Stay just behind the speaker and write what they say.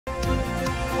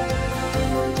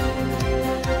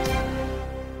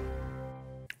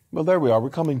Well, there we are. We're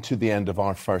coming to the end of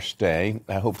our first day,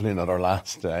 hopefully not our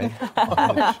last day,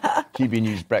 on the GB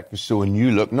News Breakfast Show. A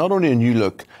new look, not only a new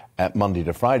look at Monday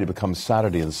to Friday, becomes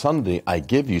Saturday and Sunday. I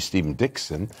give you Stephen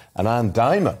Dixon and Anne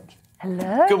Diamond.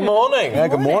 Hello. Good morning. Yeah,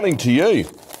 good morning to you.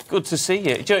 Good to see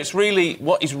you. Do you know, it's really,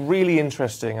 what is really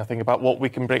interesting, I think, about what we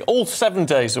can bring all 7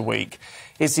 days a week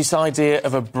is this idea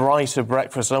of a brighter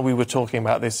breakfast. I know we were talking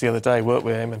about this the other day, weren't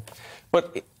we, Eamonn?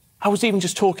 But I was even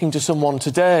just talking to someone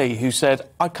today who said,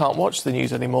 I can't watch the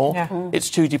news anymore. Yeah. It's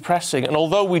too depressing. And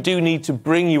although we do need to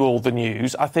bring you all the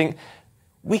news, I think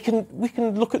we can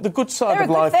look at the good side of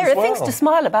life as well. There are things to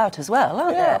smile about as well,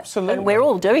 aren't there? Absolutely. And we're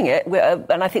all doing it.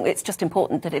 And I think it's just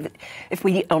important that if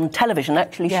we, on television,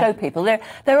 actually show people there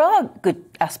are good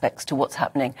aspects to what's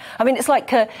happening. I mean, it's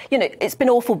like, you know, it's been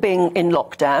awful being in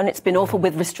lockdown. It's been awful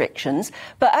with restrictions.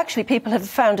 But actually, people have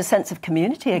found a sense of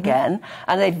community again,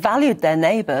 and they've valued their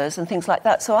neighbours and things like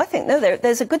that. So I think, no,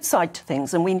 there's a good side to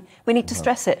things, and we need to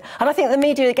stress it. And I think the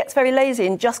media gets very lazy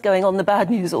in just going on the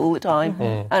bad news all the time.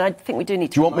 And I think we do need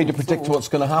to... Do you want me to predict what's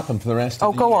going to happen for the rest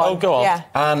of the year? Oh, go on. Yeah.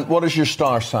 And what is your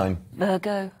star sign?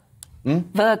 Virgo.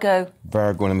 Virgo.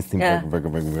 Virgo, let me think. Yeah. Virgo,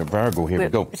 here we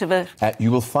go. It's a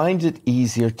you will find it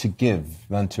easier to give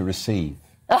than to receive.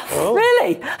 Oh,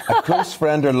 really? A close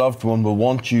friend or loved one will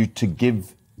want to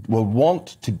give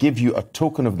you a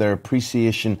token of their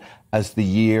appreciation as the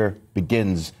year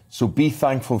begins. So be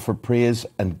thankful for praise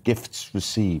and gifts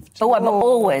received. Oh, I'm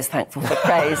always thankful for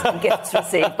praise and gifts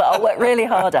received, but I'll work really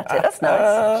hard at it. That's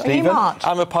nice. Stephen?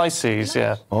 I'm a Pisces,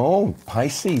 yeah. Oh,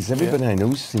 Pisces. Everybody I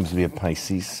know seems to be a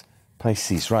Pisces.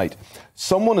 Pisces, right.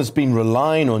 Someone has been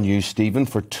relying on you, Stephen,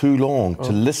 for too long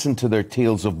to listen to their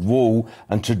tales of woe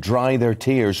and to dry their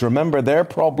tears. Remember, their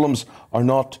problems are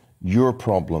not your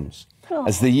problems.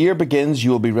 As the year begins,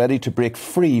 you will be ready to break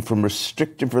free from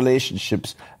restrictive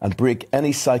relationships and break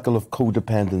any cycle of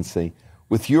codependency.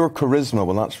 With your charisma...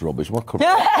 Well, that's rubbish. What charisma?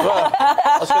 Well,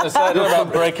 I was going to say, I don't know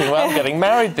about breaking. Well, I'm getting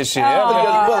married this year.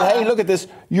 Well, hey, look at this.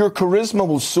 Your charisma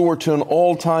will soar to an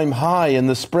all-time high in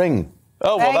the spring.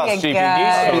 Oh, well, that's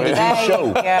GBNews. Show.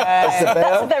 Isabel?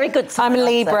 That's a very good sign. I'm a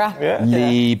Libra.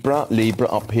 Yeah. Libra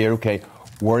up here. OK.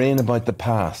 Worrying about the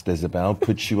past, Isabel,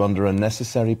 puts you under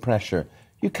unnecessary pressure.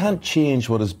 You can't change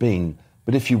what has been,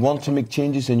 but if you want to make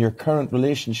changes in your current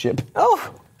relationship,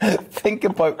 think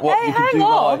about what you can do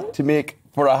now to make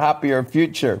for a happier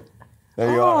future.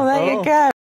 There you are. Oh, there you go.